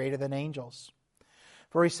Jesus is greater than angels.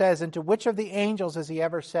 For he says, "And to which of the angels has he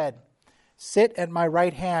ever said, 'Sit at my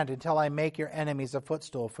right hand until I make your enemies a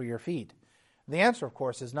footstool for your feet'?" The answer, of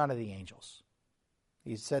course, is none of the angels.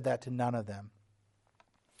 He said that to none of them.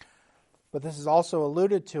 But this is also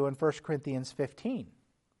alluded to in 1 Corinthians 15,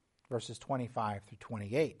 verses 25 through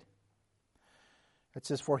 28. It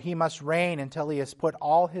says, "For he must reign until he has put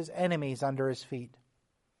all his enemies under his feet.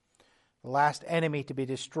 The last enemy to be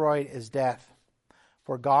destroyed is death.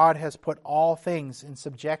 For God has put all things in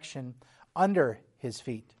subjection under his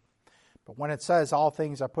feet." But when it says all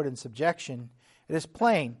things are put in subjection, it is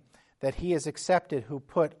plain that he is accepted who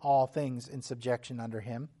put all things in subjection under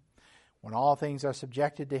him. When all things are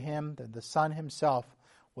subjected to him, then the Son himself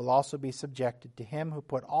will also be subjected to him who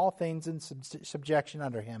put all things in subjection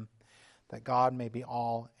under him, that God may be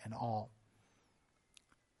all in all.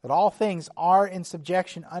 That all things are in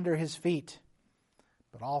subjection under his feet,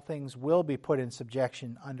 but all things will be put in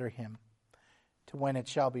subjection under him to when it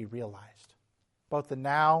shall be realized. Both the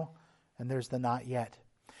now and there's the not yet.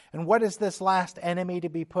 And what is this last enemy to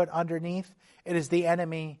be put underneath? It is the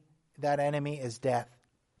enemy, that enemy is death.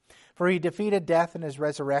 For he defeated death in his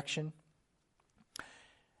resurrection.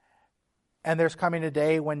 And there's coming a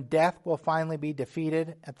day when death will finally be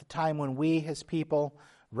defeated, at the time when we, his people,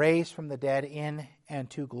 raise from the dead in and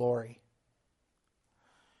to glory.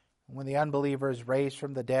 When the unbeliever is raised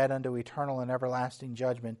from the dead unto eternal and everlasting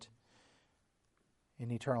judgment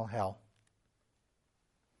in eternal hell.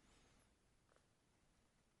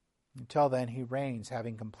 Until then, he reigns,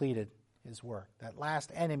 having completed his work. That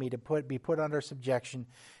last enemy to be put under subjection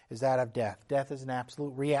is that of death. Death is an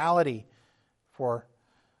absolute reality for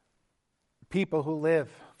people who live,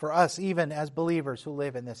 for us even as believers who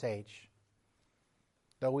live in this age.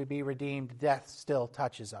 Though we be redeemed, death still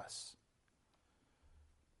touches us.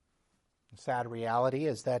 The sad reality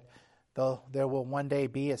is that there will one day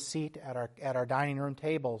be a seat at our dining room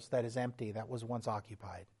tables that is empty, that was once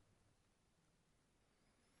occupied.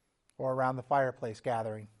 Or around the fireplace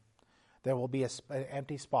gathering, there will be an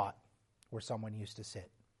empty spot where someone used to sit.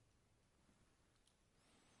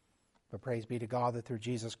 But praise be to God that through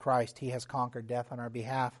Jesus Christ, He has conquered death on our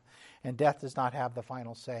behalf, and death does not have the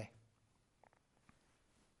final say.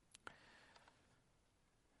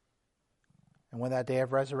 And when that day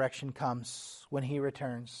of resurrection comes, when He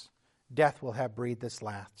returns, death will have breathed its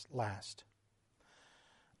last.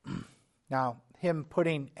 Now, Him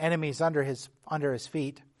putting enemies under His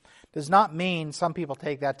feet does not mean, some people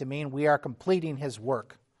take that to mean, we are completing His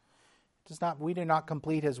work. We do not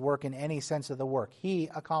complete His work in any sense of the work. He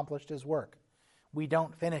accomplished His work. We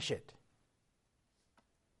don't finish it.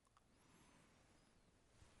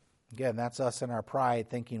 Again, that's us in our pride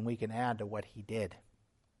thinking we can add to what He did.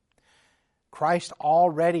 Christ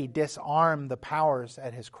already disarmed the powers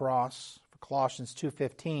at His cross. Colossians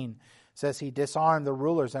 2:15 says He disarmed the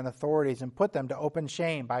rulers and authorities and put them to open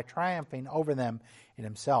shame by triumphing over them in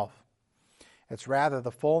Himself. It's rather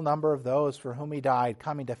the full number of those for whom He died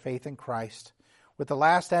coming to faith in Christ, with the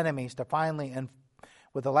last enemies to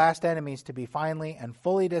be finally and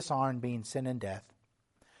fully disarmed, being sin and death.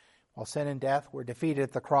 While sin and death were defeated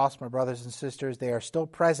at the cross, my brothers and sisters, they are still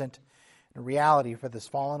present in reality for this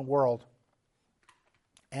fallen world,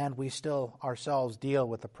 and we still ourselves deal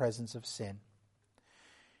with the presence of sin.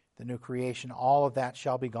 The new creation, all of that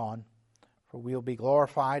shall be gone, for we will be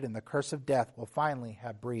glorified, and the curse of death will finally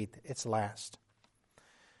have breathed its last.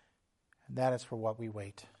 And that is for what we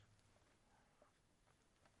wait.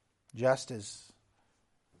 Just as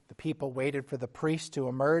the people waited for the priest to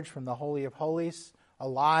emerge from the Holy of Holies,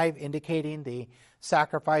 alive, indicating the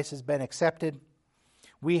sacrifice has been accepted,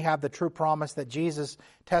 we have the true promise that Jesus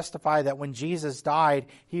testified that when Jesus died,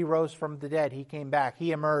 He rose from the dead. He came back.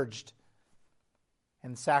 He emerged.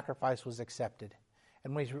 And the sacrifice was accepted.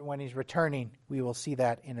 And when He's returning, we will see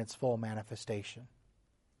that in its full manifestation.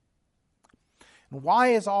 And why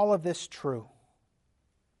is all of this true?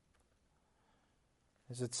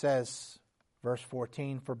 As it says, verse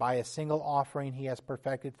 14, for by a single offering He has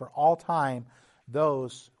perfected for all time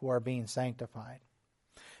those who are being sanctified.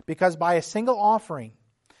 Because by a single offering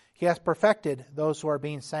He has perfected those who are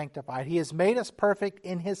being sanctified. He has made us perfect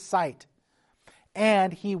in His sight,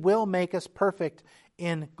 and He will make us perfect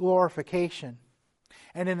in glorification.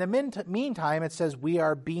 And in the meantime, it says we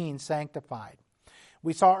are being sanctified.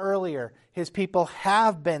 We saw earlier, His people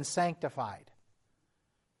have been sanctified.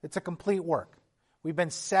 It's a complete work. We've been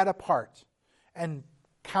set apart and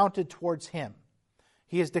counted towards Him.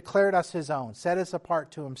 He has declared us His own, set us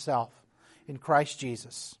apart to Himself in Christ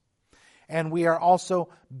Jesus. And we are also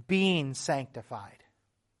being sanctified.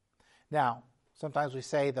 Now, sometimes we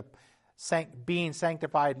say being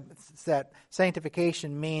sanctified, that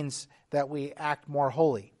sanctification means that we act more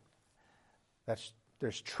holy.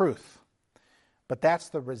 There's truth. But that's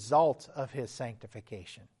the result of His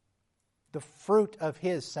sanctification. The fruit of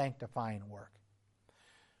His sanctifying work.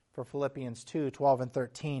 For Philippians 2:12 and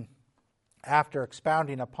 13, after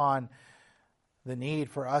expounding upon the need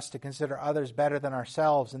for us to consider others better than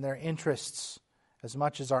ourselves and their interests as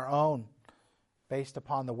much as our own, based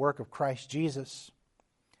upon the work of Christ Jesus,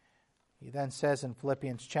 He then says in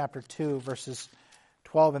Philippians chapter 2, verses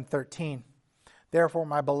 12 and 13, therefore,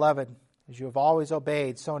 my beloved, as you have always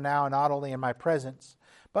obeyed, so now, not only in my presence,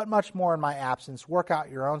 but much more in my absence, work out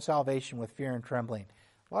your own salvation with fear and trembling.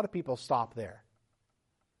 A lot of people stop there.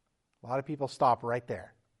 A lot of people stop right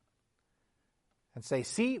there and say,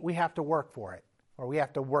 see, we have to work for it, or we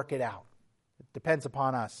have to work it out. It depends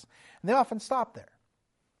upon us. And they often stop there.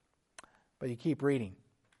 But you keep reading.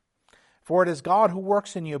 For it is God who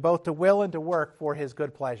works in you both to will and to work for His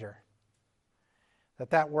good pleasure.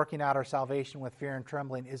 That working out our salvation with fear and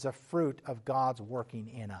trembling is a fruit of God's working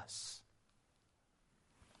in us.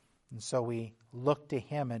 And so we look to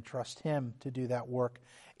Him and trust Him to do that work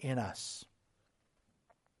in us.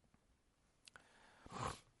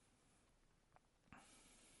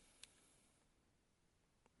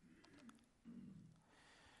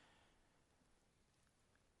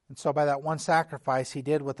 And so by that one sacrifice, He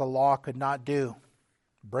did what the law could not do,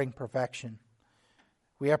 bring perfection.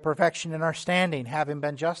 We have perfection in our standing, having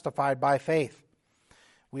been justified by faith.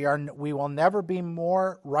 We will never be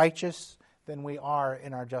more righteous than we are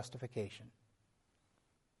in our justification.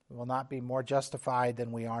 We will not be more justified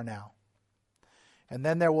than we are now. And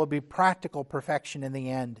then there will be practical perfection in the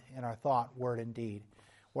end in our thought, word, and deed,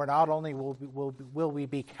 where not only will we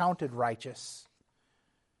be counted righteous,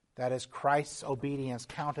 that is Christ's obedience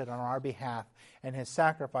counted on our behalf and his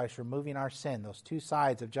sacrifice removing our sin, those two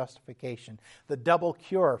sides of justification, the double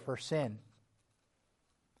cure for sin,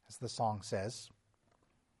 as the song says.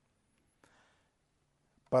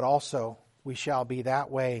 But also we shall be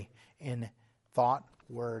that way in thought,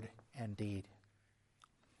 word, and deed.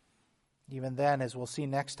 Even then, as we'll see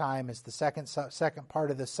next time, as the second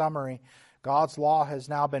part of the summary, God's law has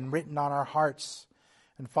now been written on our hearts,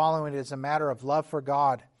 and following it is a matter of love for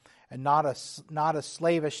God and not a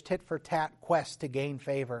slavish tit-for-tat quest to gain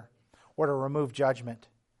favor or to remove judgment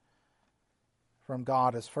from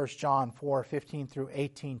God, as 1 John 4:15 through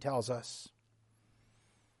 18 tells us.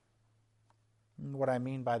 And what I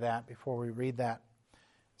mean by that, before we read that,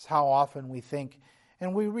 is how often we think,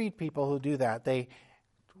 and we read people who do that,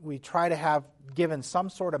 we try to have given some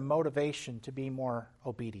sort of motivation to be more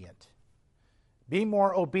obedient. Be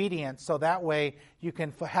more obedient so that way you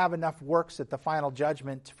can have enough works at the final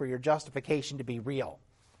judgment for your justification to be real.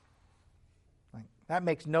 That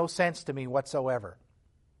makes no sense to me whatsoever.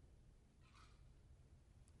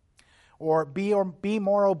 Or be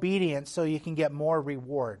more obedient so you can get more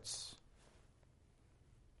rewards.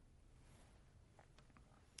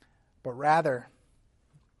 But rather,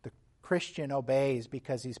 the Christian obeys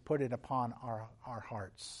because he's put it upon our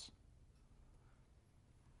hearts.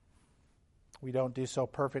 We don't do so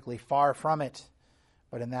perfectly, far from it.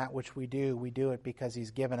 But in that which we do it because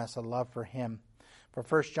he's given us a love for him. For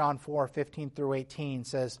 1 John 4:15 through 18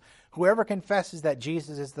 says, "Whoever confesses that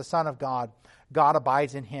Jesus is the Son of God, God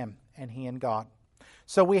abides in him, and he in God.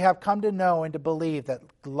 So we have come to know and to believe that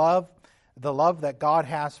the love that God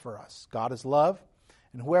has for us. God is love,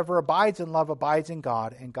 and whoever abides in love abides in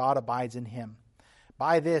God, and God abides in him.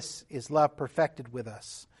 By this is love perfected with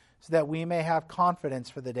us, so that we may have confidence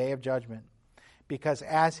for the day of judgment. Because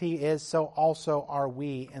as he is, so also are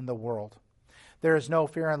we in the world. There is no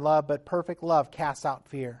fear in love, but perfect love casts out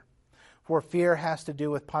fear. For fear has to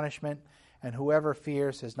do with punishment, and whoever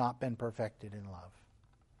fears has not been perfected in love."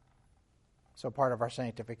 So part of our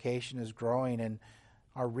sanctification is growing in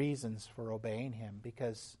our reasons for obeying him,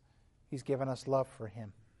 because he's given us love for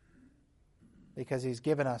him. Because he's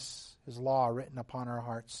given us his law written upon our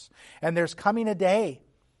hearts. And there's coming a day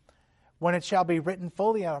when it shall be written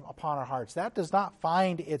fully upon our hearts. That does not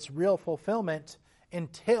find its real fulfillment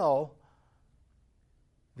until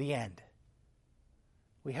the end.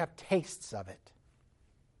 We have tastes of it.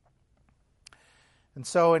 And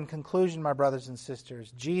so, in conclusion, my brothers and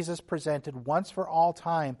sisters, Jesus presented once for all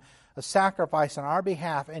time a sacrifice on our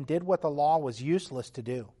behalf and did what the law was useless to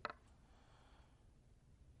do. It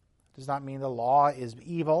does not mean the law is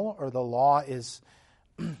evil or the law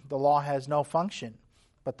has no function.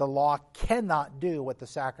 But the law cannot do what the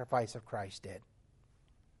sacrifice of Christ did.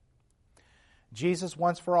 Jesus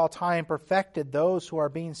once for all time perfected those who are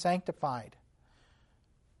being sanctified.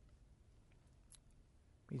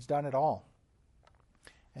 He's done it all.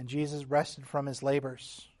 And Jesus rested from his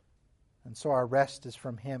labors. And so our rest is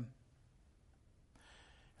from him.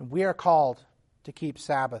 And we are called to keep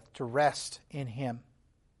Sabbath, to rest in him,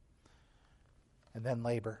 and then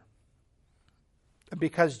labor.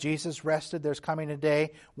 Because Jesus rested, there's coming a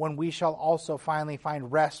day when we shall also finally find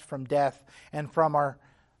rest from death and from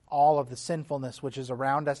all of the sinfulness which is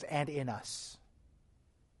around us and in us.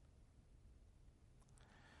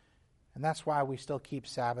 And that's why we still keep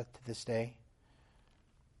Sabbath to this day.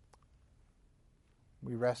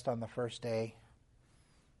 We rest on the first day,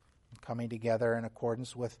 coming together in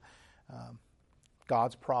accordance with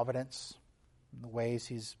God's providence and the ways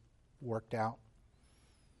he's worked out.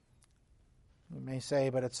 We may say,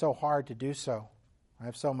 but it's so hard to do so. I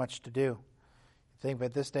have so much to do. You think,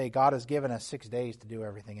 but this day God has given us 6 days to do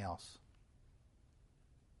everything else.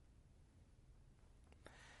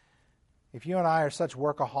 If you and I are such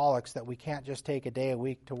workaholics that we can't just take a day a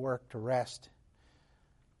week to work, to rest,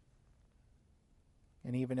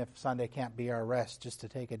 and even if Sunday can't be our rest, just to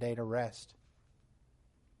take a day to rest,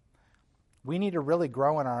 we need to really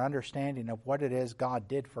grow in our understanding of what it is God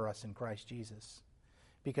did for us in Christ Jesus,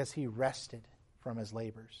 because he rested from his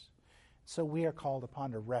labors. So we are called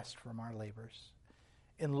upon to rest from our labors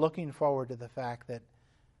in looking forward to the fact that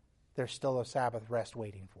there's still a Sabbath rest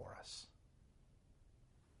waiting for us.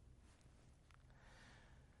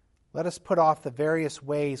 Let us put off the various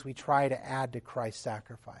ways we try to add to Christ's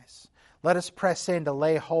sacrifice. Let us press in to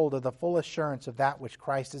lay hold of the full assurance of that which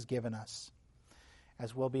Christ has given us,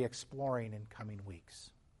 as we'll be exploring in coming weeks.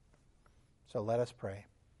 So let us pray.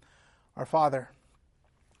 Our Father,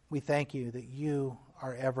 we thank you that you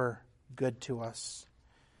are ever good to us,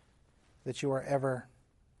 that you are ever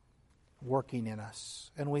working in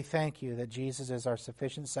us. And we thank you that Jesus is our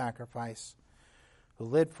sufficient sacrifice, who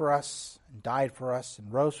lived for us and died for us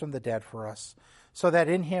and rose from the dead for us, so that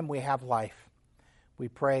in him we have life. We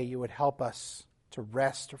pray you would help us to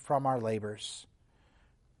rest from our labors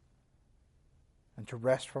and to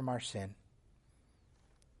rest from our sin,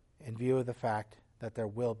 in view of the fact that there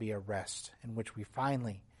will be a rest in which we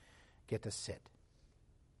finally get to sit.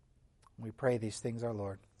 We pray these things, our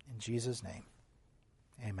Lord, in Jesus' name.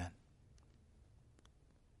 Amen.